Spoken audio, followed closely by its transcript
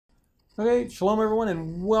Okay, shalom everyone,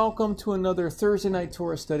 and welcome to another Thursday night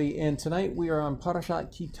Torah study. And tonight we are on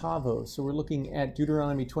Parashat Tavoo. So we're looking at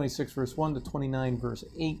Deuteronomy 26 verse 1 to 29 verse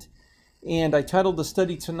 8. And I titled the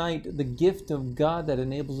study tonight, The Gift of God That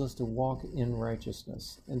Enables Us to Walk in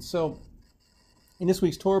Righteousness. And so in this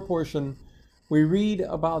week's Torah portion, we read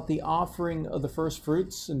about the offering of the first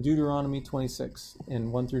fruits in Deuteronomy 26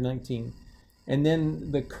 and 1 through 19. And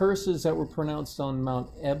then the curses that were pronounced on Mount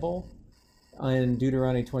Ebal in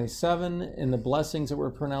Deuteronomy 27, and the blessings that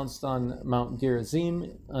were pronounced on Mount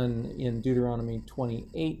Gerizim in Deuteronomy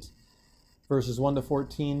 28, verses 1 to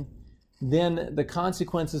 14. Then the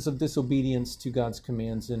consequences of disobedience to God's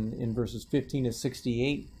commands in verses 15 to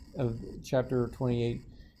 68 of chapter 28.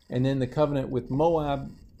 And then the covenant with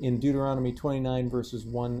Moab in Deuteronomy 29, verses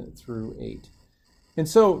 1 through 8. And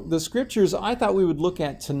so the scriptures I thought we would look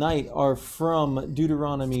at tonight are from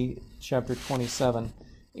Deuteronomy chapter 27.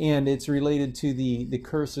 And it's related to the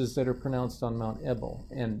curses that are pronounced on Mount Ebal,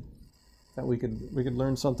 and that we could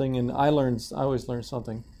learn something. And I always learn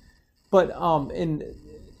something. But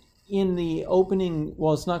in the opening,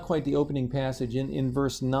 well, it's not quite the opening passage. In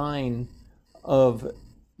verse 9 of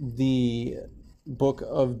the book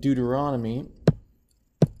of Deuteronomy,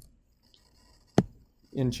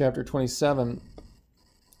 in chapter 27,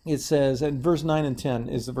 it says, and verse 9 and 10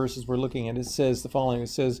 is the verses we're looking at. It says the following. It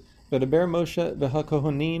says, V'daber Moshe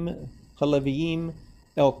v'hakohanim haleviim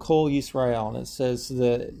el kol Yisrael. And it says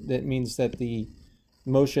that means that the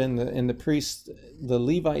Moshe and the priests, the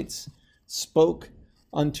Levites, spoke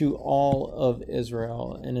unto all of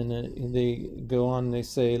Israel. And then they go on, they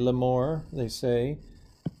say, Lamor, they say,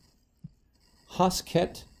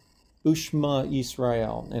 Hasket Ushma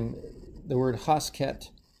Yisrael. And the word Hasket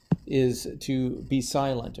is to be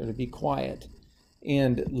silent or to be quiet.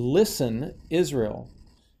 And listen, Israel.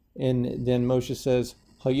 And then Moshe says,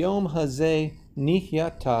 Hayom hazeh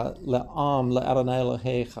nihyata le'am le'adonai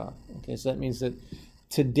Elohecha. Okay, so that means that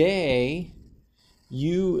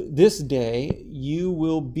this day, you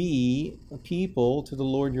will be a people to the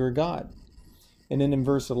Lord your God. And then in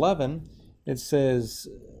verse 11, it says,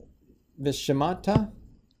 V'shemata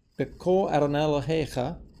b'kol Adonai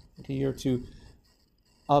Elohecha. Okay, you're to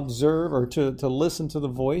observe or to listen to the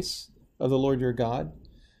voice of the Lord your God.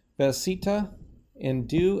 V'asita, and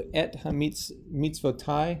do et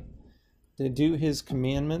mitzvotai, to do his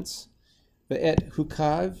commandments, et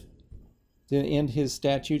hukav, and his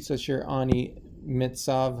statutes, asher ani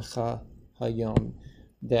mitzavcha hayom,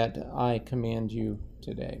 that I command you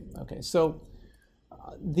today. Okay, so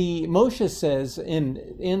the Moshe says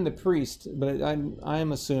in the priest, but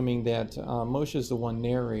I'm assuming that Moshe is the one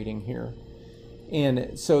narrating here,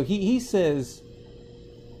 and so he says,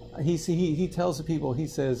 he tells the people, he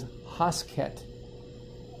says, Hasket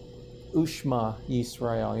Ushma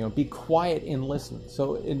Yisrael, be quiet and listen.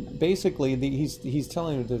 So basically, he's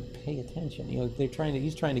telling them to pay attention.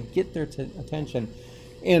 He's trying to get their attention.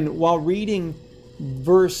 And while reading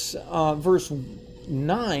verse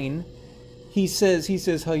 9, he says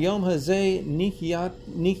Hayom hazeh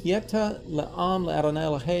nihyata le'am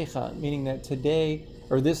le'adonai Elohecha, meaning that today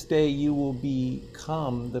or this day you will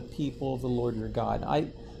become the people of the Lord your God.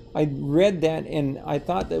 I read that and I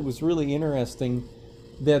thought that was really interesting.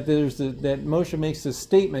 That that Moshe makes this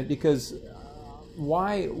statement, because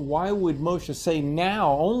why would Moshe say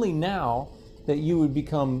only now that you would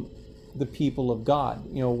become the people of God?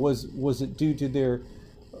 Was it due to their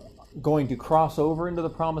going to cross over into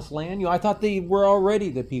the promised land? I thought they were already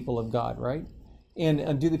the people of God, right?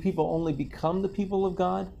 And do the people only become the people of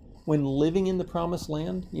God when living in the promised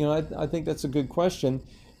land? I think that's a good question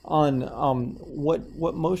on what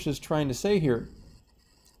Moshe is trying to say here.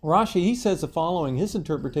 Rashi, he says the following, his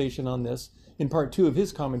interpretation on this, in part 2 of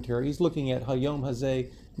his commentary. He's looking at Hayom hazeh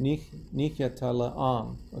nihyata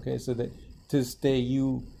le'am. Okay, so that this day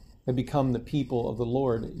you have become the people of the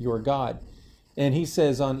Lord your God. And he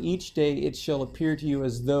says, on each day it shall appear to you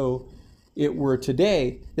as though it were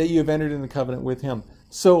today that you have entered in the covenant with him.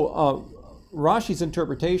 So Rashi's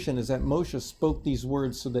interpretation is that Moshe spoke these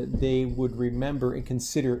words so that they would remember and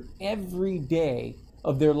consider every day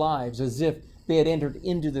of their lives as if they had entered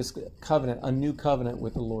into this covenant, a new covenant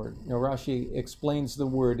with the Lord. Rashi explains the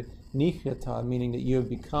word nihyata, meaning that you have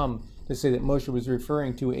become, to say that Moshe was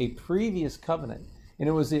referring to a previous covenant. And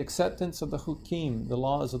it was the acceptance of the hukim, the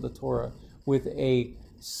laws of the Torah, with a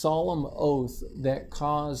solemn oath that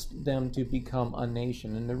caused them to become a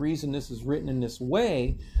nation. And the reason this is written in this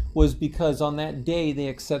way was because on that day they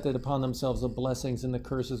accepted upon themselves the blessings and the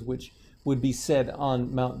curses which would be said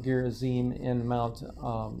on Mount Gerizim and Mount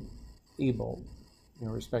Ebal,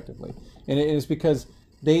 respectively. And it is because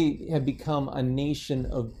they have become a nation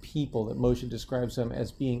of people, that Moshe describes them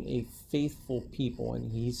as being a faithful people.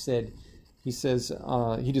 And he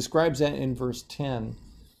describes that in verse 10,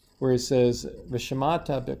 where he says,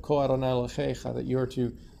 V'shemata b'ko Adonai Elohecha, that you are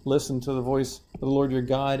to listen to the voice of the Lord your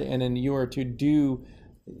God, and then you are to do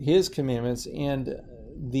his commandments and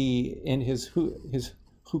his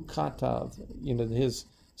hukatav, his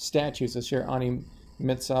statutes, asher ani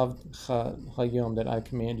mitzav hayom, that I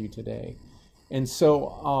command you today. And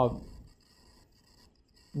so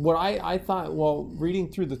what I thought, while reading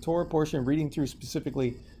through the Torah portion, reading through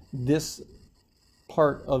specifically this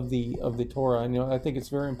part of the Torah, and I think it's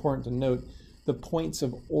very important to note the points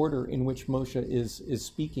of order in which Moshe is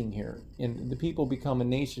speaking here. And the people become a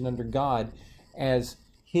nation under God as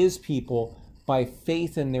his people by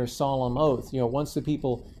faith in their solemn oath. Once the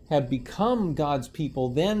people have become God's people,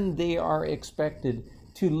 then they are expected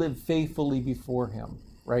to live faithfully before him,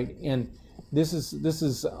 right? And this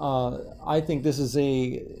is I think this is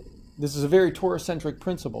a very Torah-centric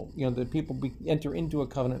principle. That people enter into a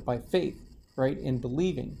covenant by faith, right, in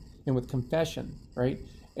believing and with confession, right,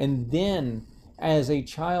 and then as a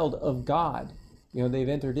child of God, they've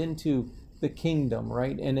entered into the kingdom,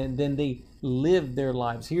 right, and then they live their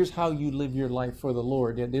lives. Here's how you live your life for the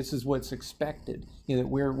Lord. This is what's expected. That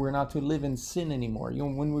we're not to live in sin anymore.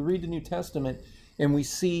 When we read the New Testament and we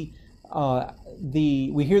see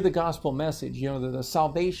we hear the gospel message, the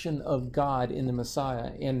salvation of God in the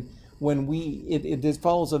Messiah, and when it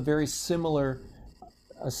follows a very similar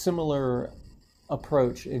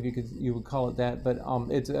approach, if you would call it that, but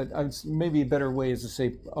it's maybe a better way is to say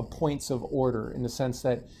points of order, in the sense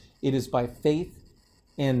that it is by faith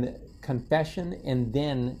and confession, and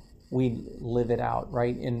then we live it out,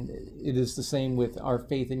 right? And it is the same with our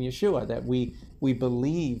faith in Yeshua, that we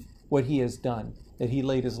believe what he has done, that he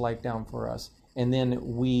laid his life down for us, and then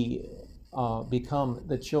we become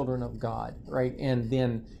the children of God, right? And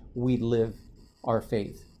then we live our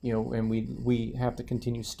faith, and we have to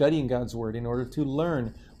continue studying God's word in order to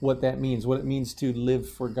learn what that means, what it means to live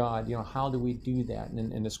for God. How do we do that?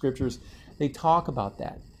 And the scriptures, they talk about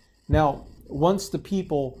that. Now, once the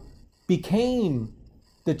people became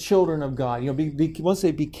the children of God, once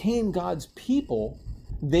they became God's people,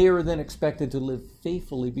 they are then expected to live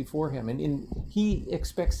faithfully before him. And he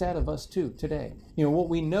expects that of us too today. What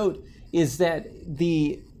we note is that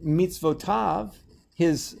the mitzvotav,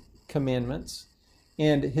 his commandments,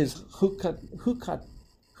 and his hukav,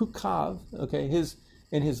 okay,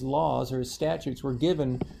 his laws or his statutes were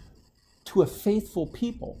given to a faithful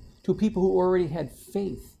people, to people who already had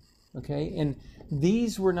faith, okay? And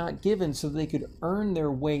these were not given so they could earn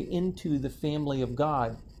their way into the family of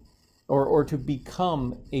God, or to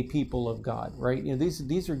become a people of God, right?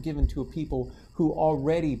 These are given to a people who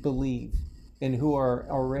already believe and who are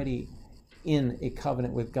already in a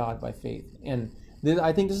covenant with God by faith. And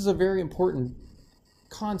I think this is a very important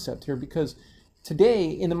concept here, because today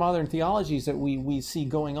in the modern theologies that we see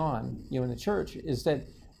going on, in the church, is that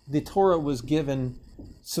the Torah was given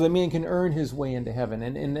so that man can earn his way into heaven,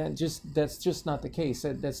 and that's just not the case.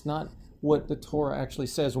 That's not what the Torah actually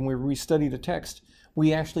says. When we study the text,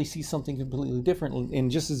 we actually see something completely different, and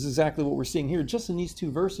just is exactly what we're seeing here, just in these two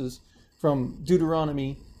verses from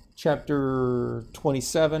Deuteronomy chapter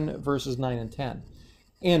 27, verses 9 and 10.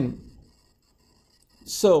 And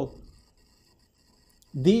so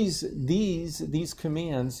these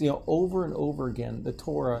commands, over and over again, the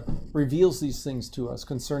Torah reveals these things to us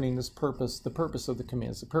concerning this purpose, the purpose of the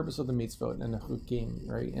commands, the purpose of the mitzvot and the chukim,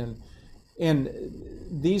 right? And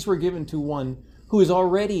these were given to one who is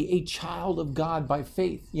already a child of God by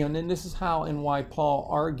faith. And this is how and why Paul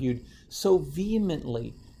argued so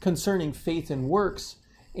vehemently concerning faith and works,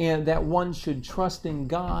 and that one should trust in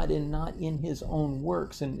God and not in his own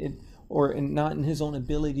works, and not in his own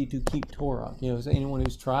ability to keep Torah. As anyone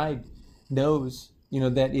who's tried knows,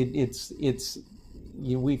 that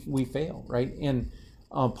we fail, right? And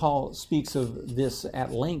Paul speaks of this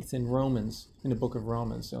at length in Romans, in the book of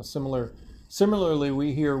Romans. Similarly,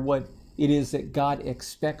 we hear what it is that God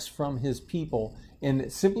expects from his people,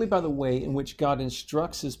 and simply by the way in which God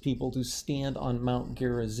instructs his people to stand on Mount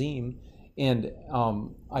Gerizim. And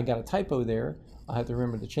I got a typo there. I have to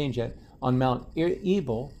remember to change that. On Mount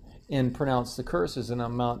Ebal, and pronounce the curses, and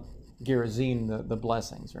on Mount Gerizim the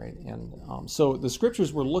blessings, right? And so the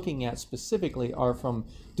scriptures we're looking at specifically are from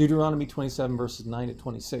Deuteronomy 27, verses 9 to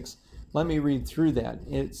 26. Let me read through that.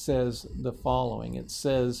 It says the following. It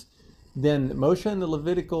says, "Then Moshe and the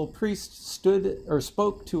Levitical priests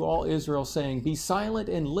spoke to all Israel, saying, 'Be silent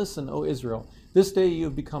and listen, O Israel. This day you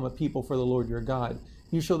have become a people for the Lord your God.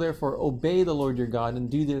 You shall therefore obey the Lord your God and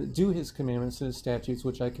do his commandments and his statutes,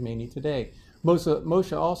 which I command you today.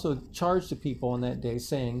 Moshe also charged the people on that day,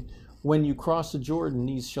 saying, when you cross the Jordan,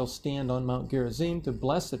 these shall stand on Mount Gerizim to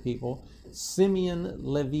bless the people, Simeon,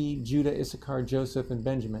 Levi, Judah, Issachar, Joseph, and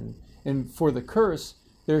Benjamin. And for the curse,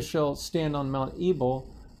 there shall stand on Mount Ebal,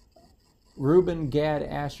 Reuben, Gad,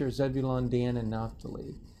 Asher, Zebulun, Dan, and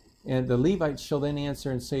Naphtali. And the Levites shall then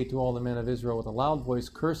answer and say to all the men of Israel with a loud voice,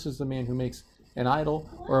 cursed is the man who makes an idol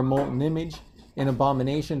or a molten image, an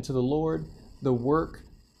abomination to the Lord, the work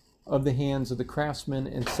of the hands of the craftsman,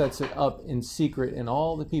 and sets it up in secret. And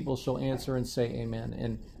all the people shall answer and say, Amen.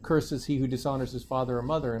 And cursed is he who dishonors his father or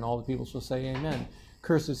mother, and all the people shall say, Amen.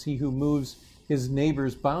 Cursed is he who moves his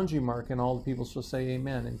neighbor's boundary mark, and all the people shall say,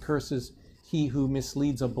 Amen. And cursed is he who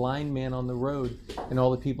misleads a blind man on the road, and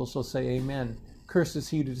all the people shall say, Amen. Cursed is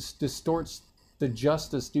he who distorts the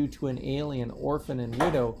justice due to an alien, orphan, and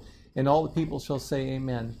widow, and all the people shall say,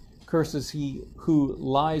 Amen. Cursed is he who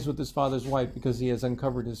lies with his father's wife, because he has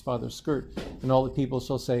uncovered his father's skirt, and all the people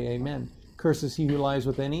shall say, Amen. Cursed is he who lies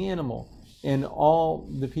with any animal, and all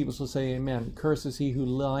the people shall say, Amen. Cursed is he who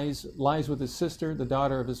lies with his sister, the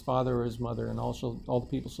daughter of his father or his mother, and all the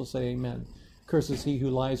people shall say, Amen. Cursed is he who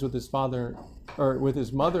lies with his father or with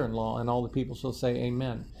his mother-in-law, and all the people shall say,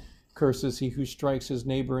 Amen. Cursed is he who strikes his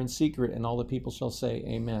neighbor in secret, and all the people shall say,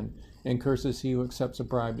 Amen. And cursed is he who accepts a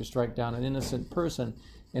bribe to strike down an innocent person,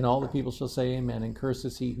 and all the people shall say, Amen. And cursed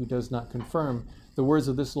is he who does not confirm the words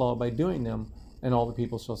of this law by doing them, and all the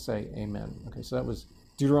people shall say, Amen. Okay, so that was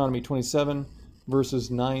Deuteronomy 27, verses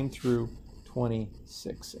 9 through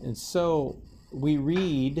 26. And so we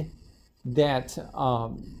read that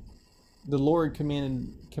the Lord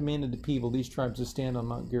commanded the people, these tribes, to stand on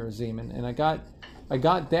Mount Gerizim. And I got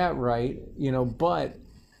that right, but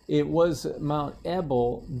it was Mount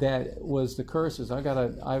Ebal that was the curses.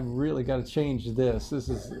 I really got to change this. This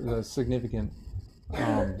is a significant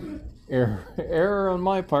error on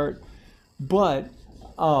my part. But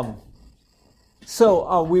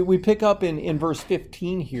so we pick up in verse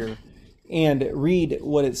 15 here and read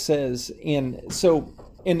what it says. And so,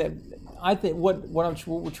 I think what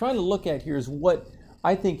we're trying to look at here is what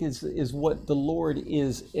I think is what the Lord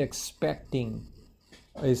is expecting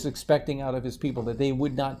out of his people, that they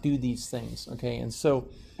would not do these things. Okay, and so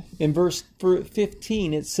in verse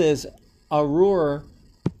 15 it says, Arur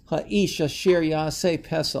ha'ish asher yaseh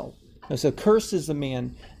pesel. So cursed is the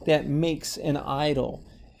man that makes an idol.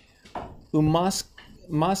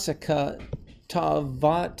 Masaka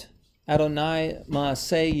tavat Adonai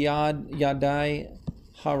maaseh yadai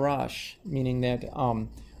harash, meaning that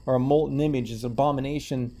or a molten image is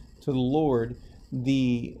abomination to the Lord,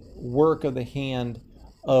 the work of the hand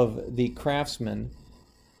of the craftsman.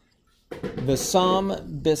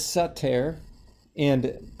 Vesam besater,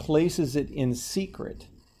 and places it in secret.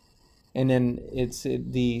 And then it's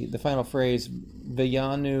the final phrase,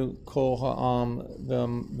 Vayanu kol ha'am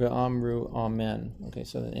v'amru amen. Okay,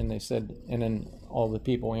 so and they said, and then all the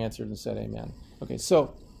people answered and said amen. Okay,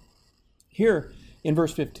 so here in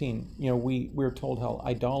verse 15, we're told how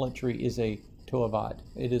idolatry is a toavad.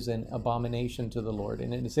 It is an abomination to the Lord.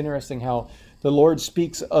 And it's interesting how the Lord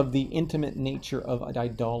speaks of the intimate nature of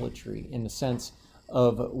idolatry in the sense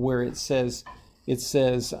of where it says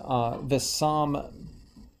Vesam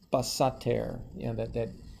basater, that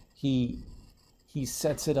he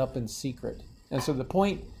sets it up in secret. And so the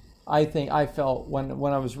point I felt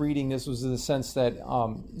when I was reading this was in the sense that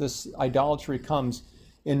this idolatry comes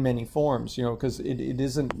in many forms, because it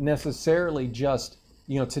isn't necessarily just,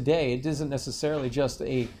 today, it isn't necessarily just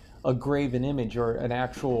a graven image or an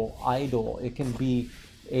actual idol. It can be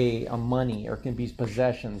a money, or it can be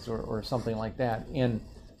possessions or something like that. And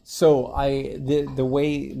so the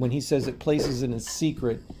way when he says it places it in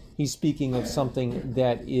secret, he's speaking of something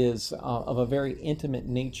that is of a very intimate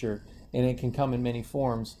nature, and it can come in many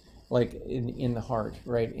forms, like in the heart,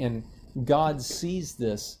 right? And God sees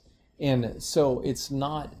this. And so it's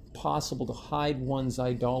not possible to hide one's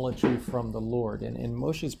idolatry from the Lord. And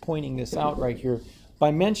Moshe is pointing this out right here by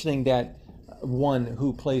mentioning that one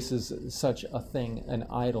who places such a thing, an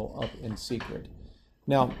idol, up in secret.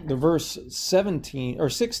 Now, the verse 17 or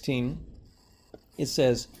 16, it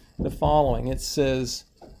says the following. It says,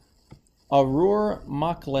 Arur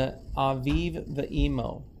makle aviv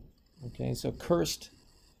ve'imo. Okay, so cursed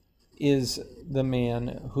is the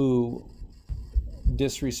man who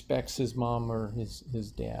disrespects his mom or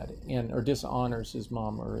his dad, or dishonors his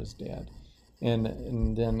mom or his dad. And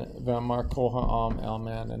then V'amar kol ha'am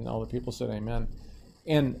amen, and all the people said amen.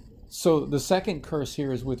 And so the second curse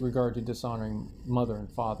here is with regard to dishonoring mother and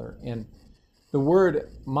father. And the word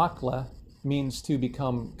makla means to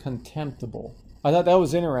become contemptible. I thought that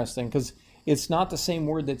was interesting because it's not the same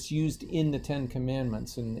word that's used in the Ten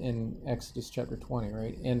Commandments in Exodus chapter 20,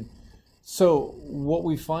 right? And so what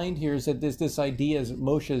we find here is that this idea that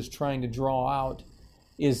Moshe is trying to draw out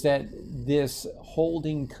is that this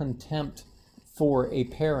holding contempt for a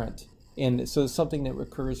parent, and so it's something that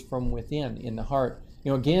occurs from within in the heart.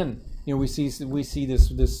 Again, we see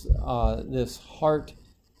this heart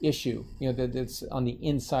issue, that's on the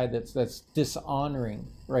inside, that's dishonoring,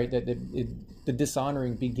 right? The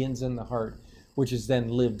dishonoring begins in the heart, which is then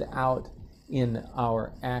lived out in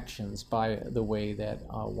our actions by the way that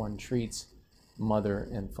one treats mother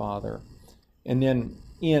and father. And then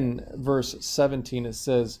in verse 17 it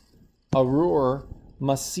says, Arur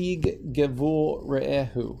masig gevul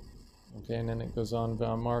re'ehu. Okay, and then it goes on,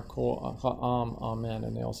 V'amar kol ha'am, amen,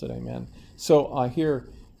 and they all said amen. So here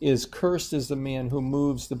is, cursed is the man who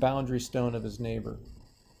moves the boundary stone of his neighbor.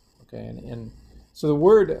 Okay, and so the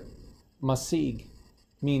word masig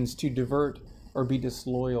means to divert or be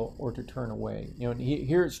disloyal or to turn away.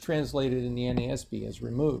 Here it's translated in the NASB as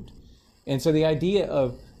removed. And so the idea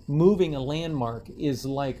of moving a landmark is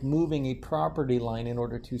like moving a property line in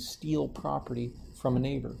order to steal property from a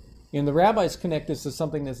neighbor. And the rabbis connect this to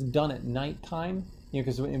something that's done at nighttime,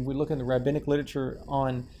 because when we look in the rabbinic literature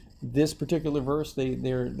on this particular verse,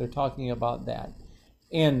 they're talking about that.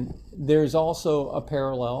 And there's also a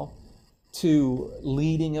parallel to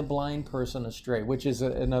leading a blind person astray, which is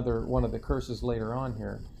another one of the curses later on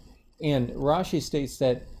here. And Rashi states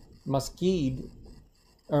that masig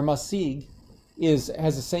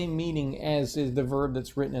has the same meaning as is the verb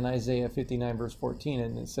that's written in Isaiah 59 verse 14,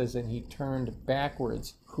 and it says that he turned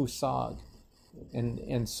backwards, husag.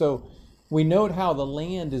 And so we note how the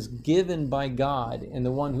land is given by God, and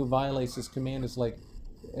the one who violates his command is like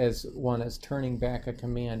as turning back a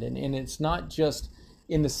command. And it's not just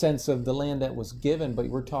in the sense of the land that was given, but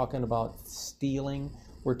we're talking about stealing,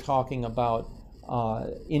 we're talking about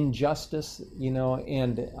injustice,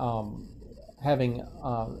 and having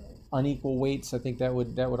unequal weights. I think that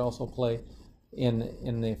would also play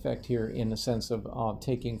in the effect here, in the sense of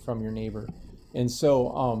taking from your neighbor. And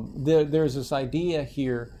so there's this idea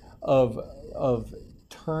here of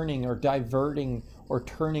turning or diverting or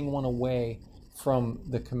turning one away from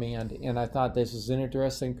the command. And I thought this is an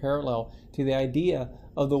interesting parallel to the idea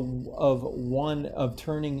of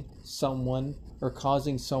turning someone or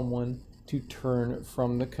causing someone to turn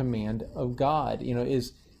from the command of God.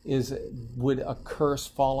 Would a curse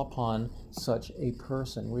fall upon such a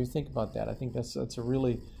person? What do you think about that? I think that's a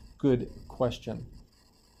really good question.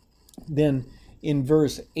 Then in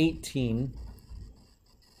verse 18,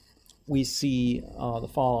 we see the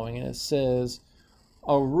following, and it says,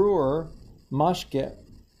 Arur mashke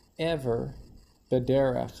ever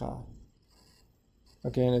bederecha.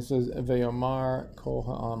 Okay, and it says, Ve'yomar kol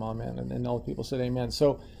ha'am, amen, and all the people said amen.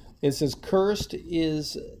 So it says, cursed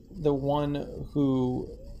is the one who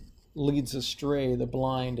leads astray the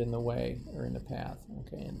blind in the way or in the path.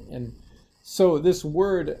 Okay, and so this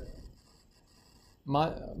word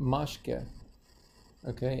mashke,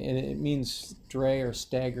 okay, and it means stray or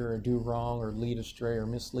stagger or do wrong or lead astray or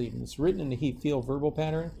mislead. And it's written in the he-feel verbal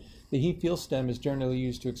pattern. The he-feel stem is generally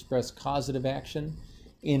used to express causative action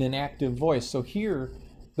in an active voice. So here,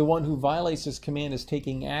 the one who violates this command is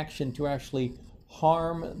taking action to actually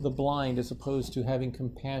harm the blind, as opposed to having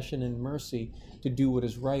compassion and mercy to do what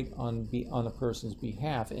is right on a person's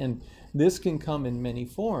behalf. And this can come in many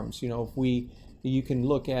forms. You can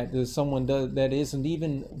look at someone that isn't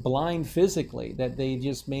even blind physically, that they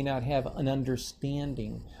just may not have an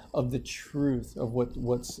understanding of the truth of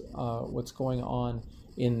what's going on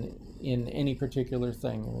in any particular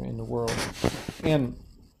thing in the world. And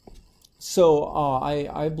so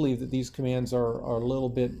I believe that these commands are a little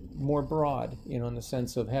bit more broad, in the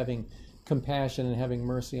sense of having compassion and having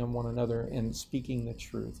mercy on one another and speaking the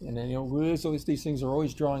truth. And then, these things are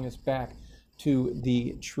always drawing us back to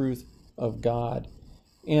the truth of God.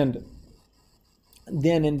 And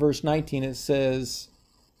then in verse 19 it says,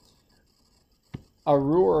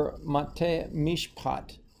 Arur mate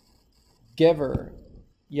mishpat gever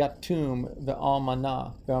yatum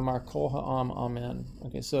ve'almana ve'amar kol ha'am, amen.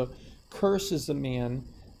 Okay, so curse is the man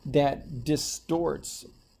that distorts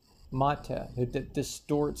that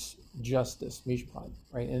distorts justice, mishpat,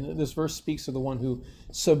 right? And this verse speaks of the one who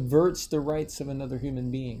subverts the rights of another human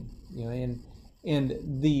being, and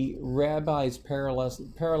the rabbis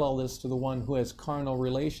parallel this to the one who has carnal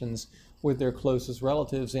relations with their closest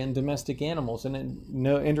relatives and domestic animals. And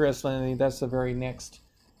interestingly, that's the very next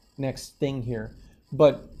thing here.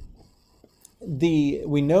 But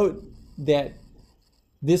we note that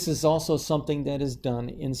this is also something that is done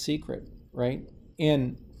in secret, right?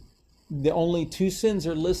 And the only two sins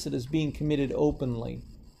are listed as being committed openly,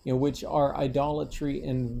 which are idolatry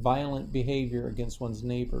and violent behavior against one's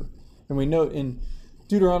neighbor. And we note in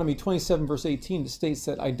Deuteronomy 27 verse 18, it states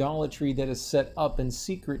that idolatry that is set up in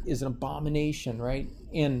secret is an abomination, right?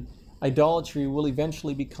 And idolatry will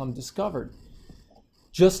eventually become discovered,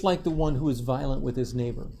 just like the one who is violent with his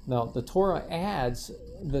neighbor. Now, the Torah adds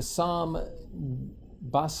the Sam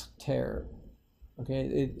Baster, okay?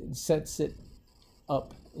 It sets it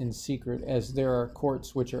up in secret, as there are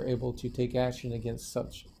courts which are able to take action against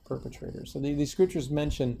such perpetrators. So the scriptures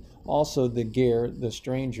mention also the ger, the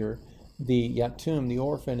stranger, the yatum, the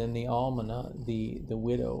orphan, and the almana, the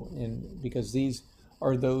widow, and because these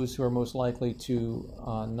are those who are most likely to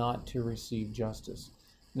not to receive justice.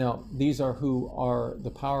 Now, these are who are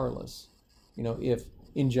the powerless, if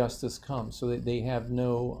injustice comes, so that they have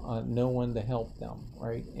no one to help them,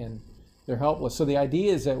 right? And they're helpless. So the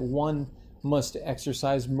idea is that one must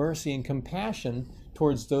exercise mercy and compassion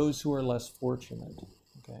towards those who are less fortunate.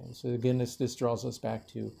 Okay, so again, this draws us back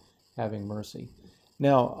to having mercy.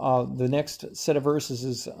 Now, the next set of verses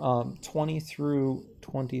is 20 through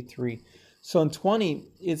 23. So in 20,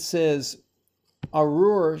 it says,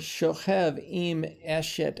 Arur shochev im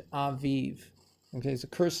eshet aviv. Okay, so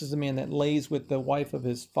curses the man that lays with the wife of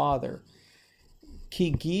his father.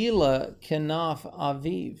 Kigila kenaf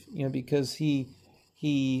aviv, because he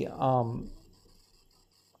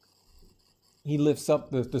lifts up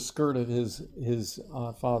the skirt of his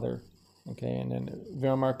father. Okay, and then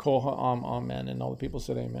Ve'amar kol ha'am amen, and all the people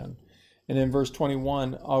said amen. And in verse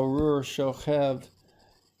 21, Arur shochev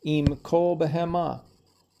im kol behema.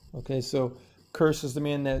 Okay, so curses the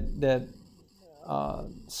man that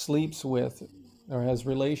sleeps with or has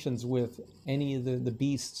relations with any of the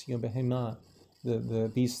beasts, behema,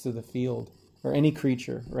 the beasts of the field, or any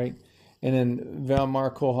creature, right? And then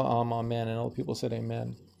Ve'amar kol ha'am amen, and all the people said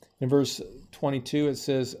amen. In verse 22, it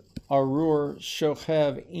says, Arur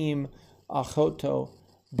shochev im achoto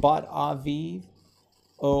bat aviv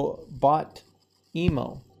o bat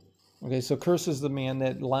imo. Okay, so curses the man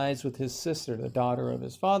that lies with his sister, the daughter of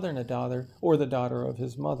his father, and the daughter of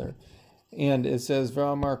his mother. And it says,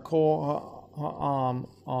 Ve'amar kol ha'am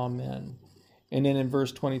amen. And then in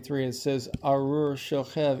verse 23, it says, Arur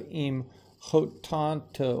shochev im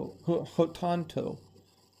hotanto.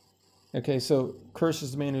 Okay, so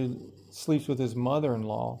curses the man who sleeps with his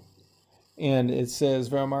mother-in-law. And it says,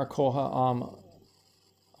 Ve'amar kol ha'am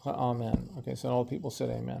amen. Okay, so all the people said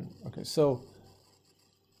amen. Okay, so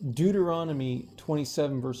Deuteronomy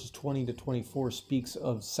 27 verses 20 to 24 speaks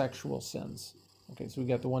of sexual sins. Okay, so we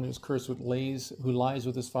got the one who's cursed who lies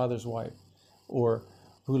with his father's wife, or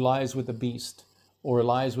who lies with a beast, or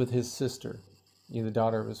lies with his sister, either the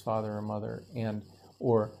daughter of his father or mother,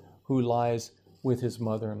 or who lies with his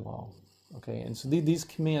mother-in-law. Okay, and so these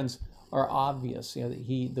commands are obvious.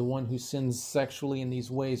 The one who sins sexually in these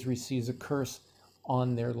ways receives a curse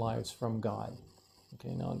on their lives from God.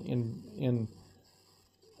 Okay, now in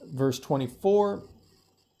verse 24,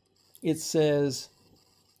 it says,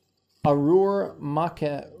 Arur make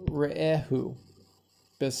re'ehu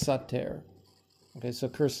besater. Okay, so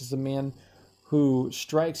curses the man who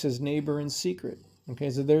strikes his neighbor in secret. Okay,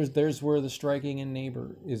 so there's where the striking in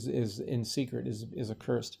neighbor is in secret is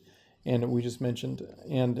accursed. And we just mentioned,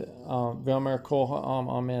 and Ve'amar kol ha'am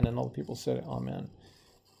amen, and all the people said amen.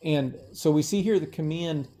 And so we see here the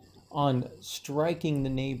command on striking the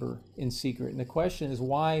neighbor in secret. And the question is,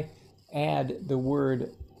 why add the word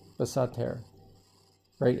besater,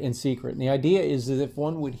 right, in secret? And the idea is that if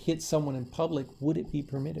one would hit someone in public, would it be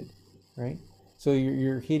permitted, right? So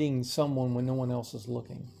you're hitting someone when no one else is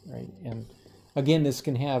looking, right? And again, this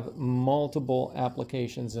can have multiple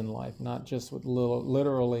applications in life, not just with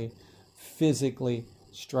literally physically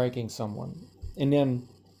striking someone. And then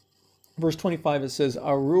verse 25, it says,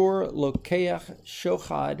 Arur lokeach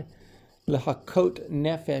shochad lehakot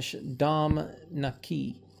nefesh dam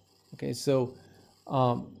naki. Okay, so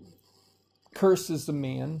curses the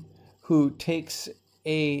man who takes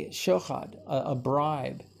a shochad, a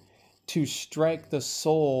bribe, to strike the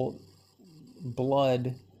soul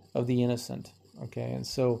blood of the innocent. Okay, and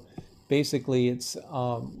so basically it's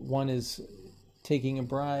one is taking a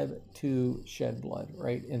bribe to shed blood,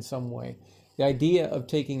 right, in some way. The idea of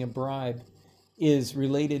taking a bribe is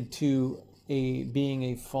related to being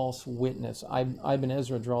a false witness. Ibn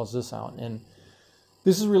Ezra draws this out, and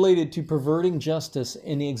this is related to perverting justice,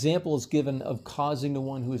 and the example is given of causing the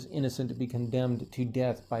one who is innocent to be condemned to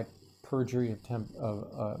death by perjury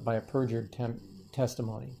by a perjured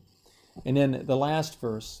testimony. And then the last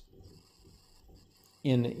verse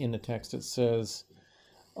in the text, it says,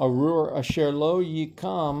 Arur asher lo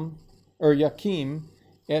yikam or yakim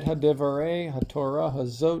Et hadevarei haTorah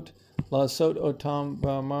hazot lasot otam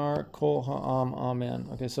v'amar kol ha'am amen.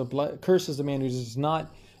 Okay, so cursed is the man who does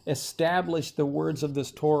not establish the words of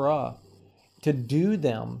this Torah to do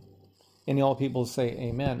them. And all people say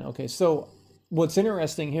amen. Okay, so what's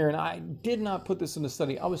interesting here, and I did not put this in the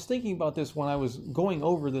study. I was thinking about this when I was going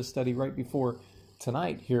over this study right before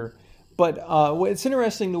tonight here. But it's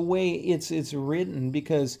interesting the way it's written,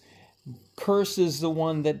 because curse is the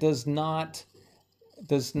one that does not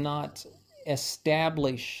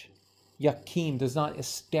establish Yakim, does not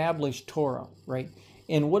establish Torah, right?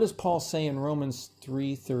 And what does Paul say in Romans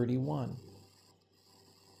 3:31?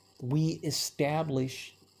 We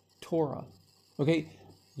establish Torah. Okay,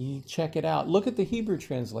 you check it out. Look at the Hebrew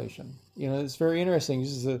translation. You know, it's very interesting.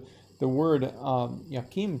 This is the word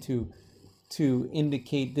Yakim to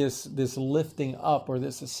indicate this lifting up, or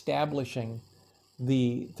this establishing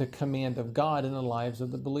the command of God in the lives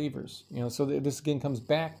of the believers. You know, so this again comes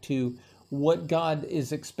back to what God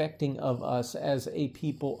is expecting of us as a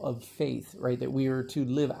people of faith, right? That we are to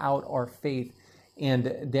live out our faith,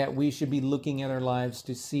 and that we should be looking at our lives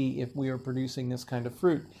to see if we are producing this kind of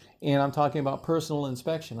fruit. And I'm talking about personal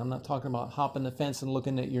inspection. I'm not talking about hopping the fence and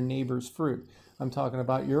looking at your neighbor's fruit. I'm talking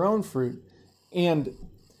about your own fruit. And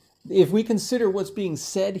if we consider what's being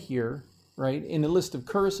said here, right, in the list of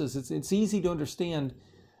curses, it's easy to understand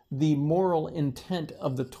the moral intent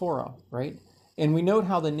of the Torah, right? And we note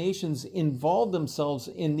how the nations involve themselves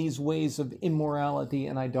in these ways of immorality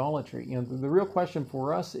and idolatry. You know, the real question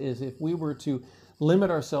for us is, if we were to limit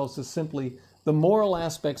ourselves to simply the moral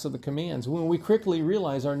aspects of the commands, when we quickly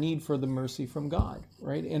realize our need for the mercy from God,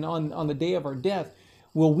 right? And on the day of our death,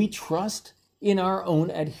 will we trust in our own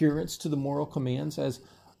adherence to the moral commands as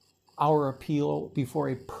our appeal before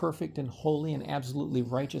a perfect and holy and absolutely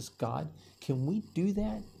righteous God? Can we do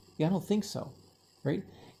that? Yeah, I don't think so, right?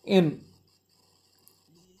 And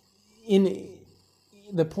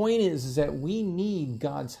the point is that we need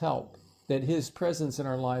God's help, that His presence in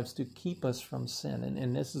our lives to keep us from sin.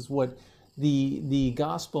 And this is what the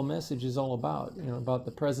gospel message is all about, you know, about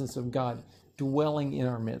the presence of God dwelling in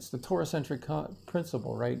our midst, the Torah-centric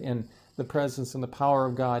principle, right? And the presence and the power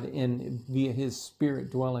of God via His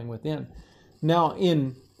Spirit dwelling within. Now,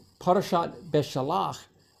 in Parashat Beshalach,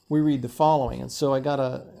 we read the following. And so I got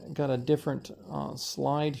a different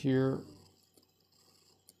slide here.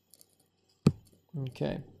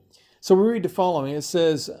 Okay. So we read the following. It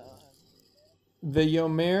says,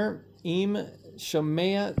 V'yomer im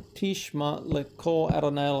shomea tishma lekol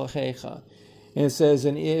Adonai Elohecha. And it says,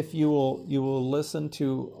 and if you will listen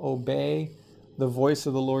to obey the voice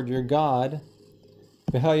of the Lord your God,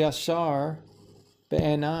 v'hayashar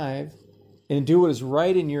be'enaiv, and do what is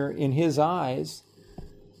right in His eyes,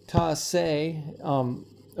 ta'aseh,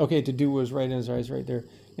 okay, to do what is right in His eyes, right there,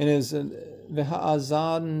 and is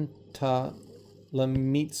v'ha'azanta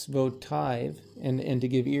lamitzvotav, and to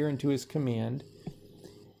give ear unto His command,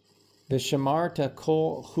 v'shamarta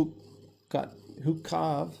kol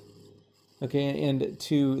hukav, okay, and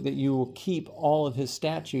to that you will keep all of His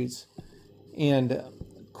statutes, and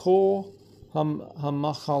kol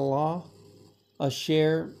hamachala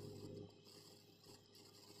asher,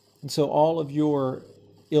 and so all of your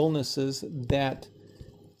illnesses that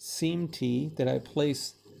simti, that I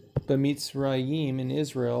place b'mitzrayim, in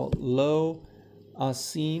Israel, lo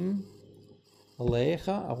asim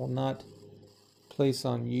alecha, I will not place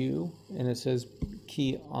on you. And it says,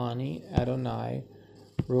 ki ani Adonai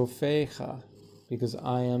rofecha, because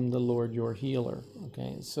I am the Lord your healer.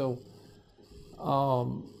 Okay, so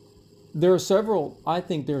there are several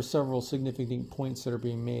significant points that are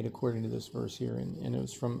being made according to this verse here, and it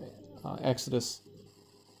was from Exodus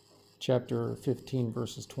chapter 15,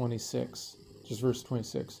 verses 26, just verse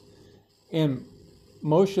 26. And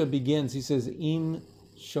Moshe begins, he says, Im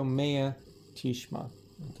Shomea Tishma.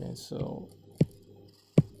 Okay, so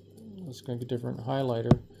let's go to a different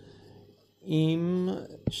highlighter. Im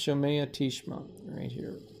Shomea Tishma, right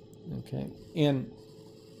here. Okay, and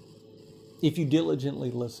if you diligently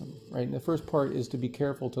listen, right? And the first part is to be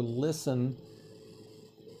careful to listen,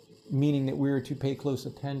 meaning that we are to pay close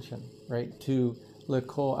attention, right? To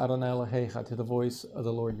Lekol Adonai Elohecha, to the voice of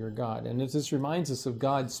the Lord your God. And this reminds us of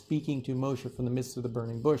God speaking to Moshe from the midst of the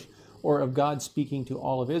burning bush, or of God speaking to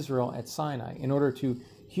all of Israel at Sinai. In order to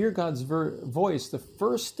hear God's voice, the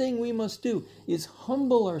first thing we must do is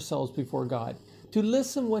humble ourselves before God, to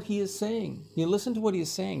listen what He is saying. You listen to what He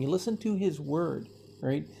is saying. You listen to His word,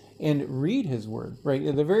 right? And read His word, right?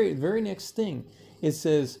 And the very next thing, it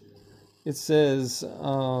says, where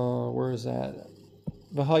is that?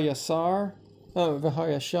 V'hayashar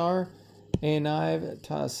enaiv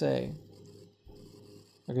ta'aseh.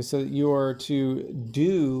 Okay, so you are to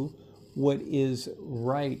do what is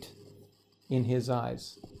right in his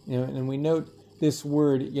eyes. And we note this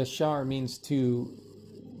word yashar means to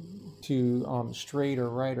straight or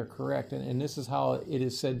right or correct, and this is how it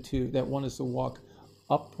is said that one is to walk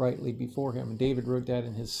uprightly before him. And David wrote that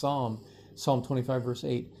in his Psalm 25 verse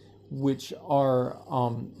 8, which are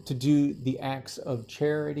to do the acts of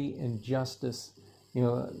charity and justice,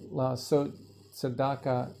 la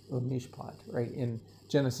tzedakah u'mishpat, right, in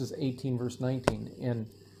Genesis 18 verse 19.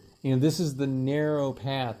 And this is the narrow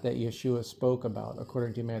path that Yeshua spoke about,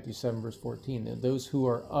 according to Matthew 7 verse 14. And those who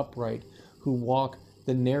are upright, who walk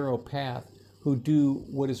the narrow path, who do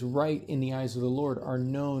what is right in the eyes of the Lord, are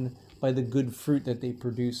known by the good fruit that they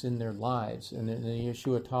produce in their lives. And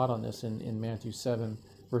Yeshua taught on this in Matthew 7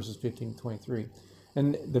 verses 15 to 23.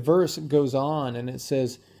 And the verse goes on and it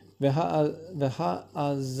says, V'ha'azanta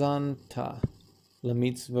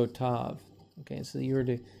lamitzvotav. Okay, so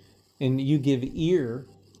and you give ear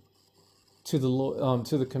to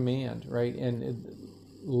the command, right? And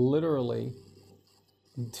literally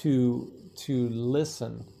to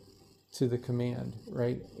listen to the command,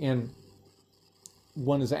 right? And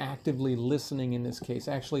one is actively listening in this case,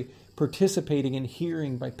 actually participating in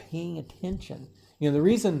hearing by paying attention. The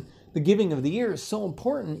reason the giving of the ear is so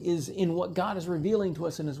important is in what God is revealing to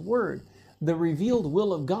us in his word, the revealed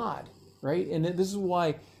will of God, right? And this is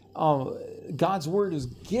why God's word is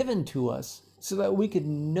given to us so that we could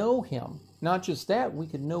know him. Not just that, we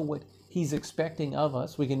could know what he's expecting of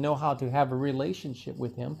us. We can know how to have a relationship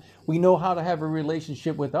with him. We know how to have a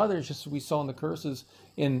relationship with others, just as we saw in the curses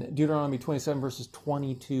in Deuteronomy 27 verses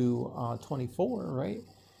 20 to 24, right?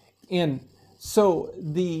 And so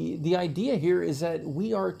the idea here is that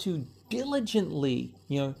we are to diligently,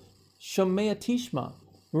 shomea tishma,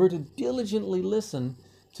 we're to diligently listen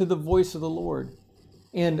to the voice of the Lord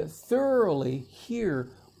and thoroughly hear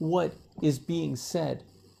what is being said.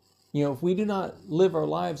 If we do not live our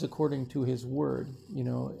lives according to his word,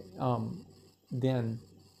 then,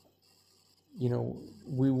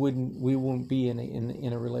 we won't be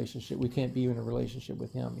in a relationship. We can't be in a relationship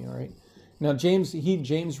with him, right? Now,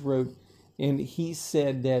 James wrote, and he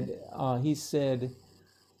said that,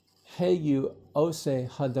 Heyu ose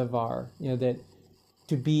hadavar, that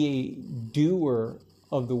to be a doer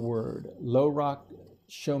of the word, lo rak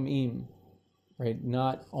shomim, right?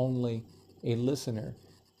 Not only a listener.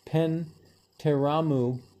 Pen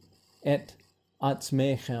teramu et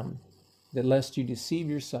atzmechem, that lest you deceive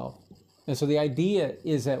yourself. And so the idea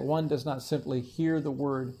is that one does not simply hear the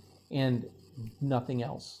word and nothing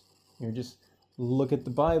else. Just look at the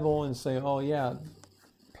Bible and say, oh yeah,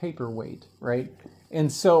 paperweight, right?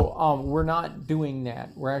 And so we're not doing that.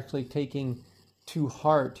 We're actually taking to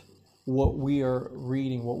heart what we are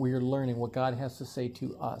reading, what we are learning, what God has to say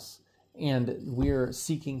to us. And we're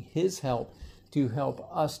seeking his help to help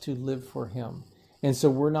us to live for him. And so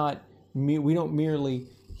we don't merely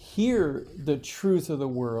hear the truth of the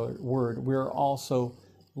word, we're also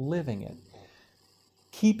living it.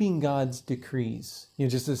 Keeping God's decrees.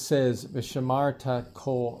 Just as it says, V'shamarta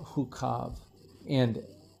kol hukav, and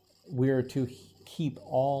we are to keep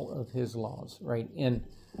all of his laws, right? And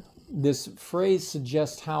this phrase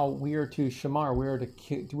suggests how we are to shamar, we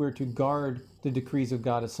are to guard the decrees of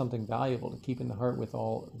God as something valuable, to keep in the heart with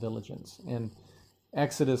all diligence. And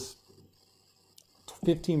Exodus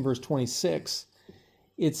 15 verse 26,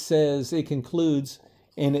 it says, it concludes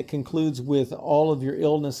with all of your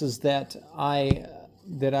illnesses that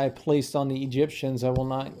I placed on the Egyptians, I will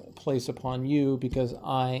not place upon you, because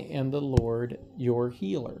I am the Lord your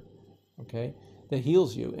healer. Okay, that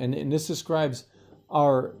heals you. And this describes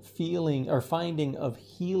our finding of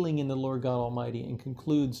healing in the Lord God Almighty, and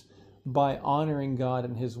concludes by honoring God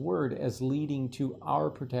and his word as leading to our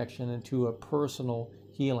protection and to a personal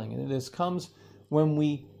healing. And this comes when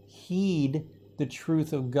we heed the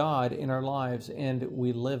truth of God in our lives and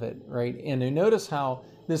we live it, right? And notice how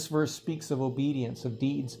this verse speaks of obedience, of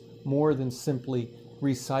deeds, more than simply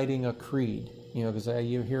reciting a creed. Because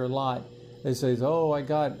you hear a lot that says, oh, I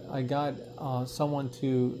got someone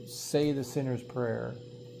to say the sinner's prayer,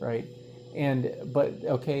 right? But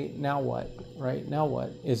okay, now what, right? Now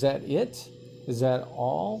what? Is that it? Is that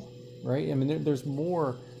all, right? I mean, there's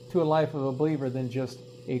more to a life of a believer than just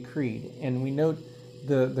a creed. And we note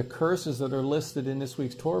the curses that are listed in this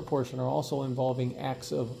week's Torah portion are also involving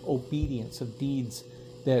acts of obedience, of deeds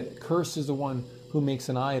that curses the one who makes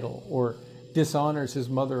an idol, or dishonors his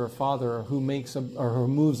mother or father, or who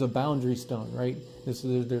removes a boundary stone, right?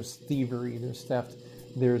 There's thievery, there's theft,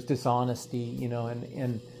 there's dishonesty,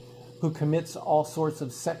 and who commits all sorts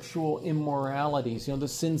of sexual immoralities, the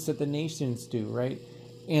sins that the nations do, right?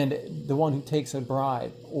 and the one who takes a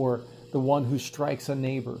bribe, or the one who strikes a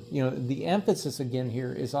neighbor. You know, the emphasis again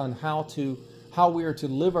here is on how we are to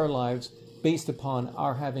live our lives based upon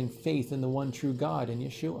our having faith in the one true God, in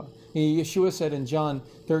Yeshua. Yeshua said in John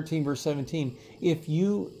 13, verse 17, if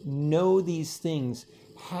you know these things,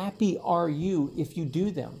 happy are you if you do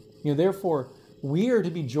them. You know, therefore, we are to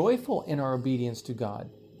be joyful in our obedience to God,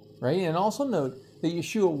 right? And also note that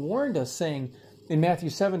Yeshua warned us, saying in Matthew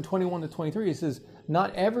 7, 21 to 23, he says,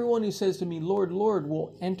 not everyone who says to me, Lord, Lord,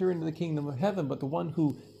 will enter into the kingdom of heaven, but the one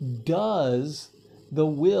who does the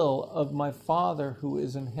will of my Father who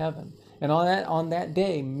is in heaven. And on that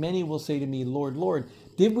day, many will say to me, Lord, Lord,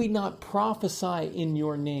 did we not prophesy in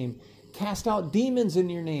your name, cast out demons in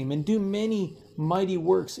your name, and do many mighty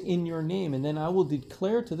works in your name? And then I will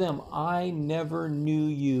declare to them, I never knew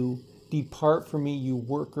you. Depart from me, you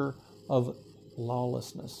worker of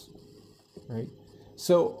lawlessness. Right?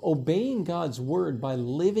 So obeying God's word by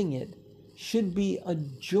living it should be a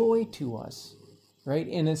joy to us, right?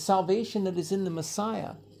 And a salvation that is in the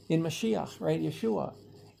Messiah, in Mashiach, right? Yeshua.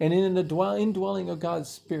 And in the indwelling of God's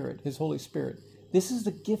Spirit, His Holy Spirit. This is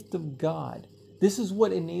the gift of God. This is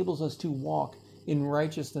what enables us to walk in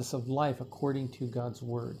righteousness of life according to God's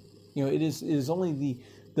word. You know, it is only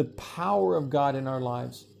the power of God in our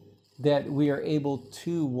lives that we are able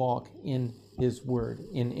to walk in His word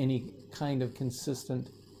in any kind of consistent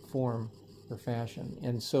form or fashion.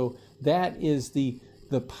 And so that is the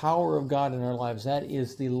power of God in our lives. That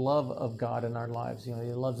is the love of God in our lives. You know,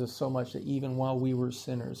 He loves us so much that even while we were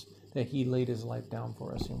sinners, that He laid His life down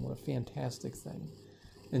for us. And what a fantastic thing.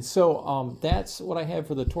 And so that's what I have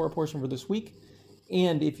for the Torah portion for this week.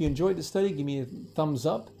 And if you enjoyed the study, give me a thumbs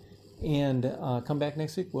up and come back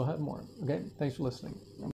next week. We'll have more. Okay? Thanks for listening.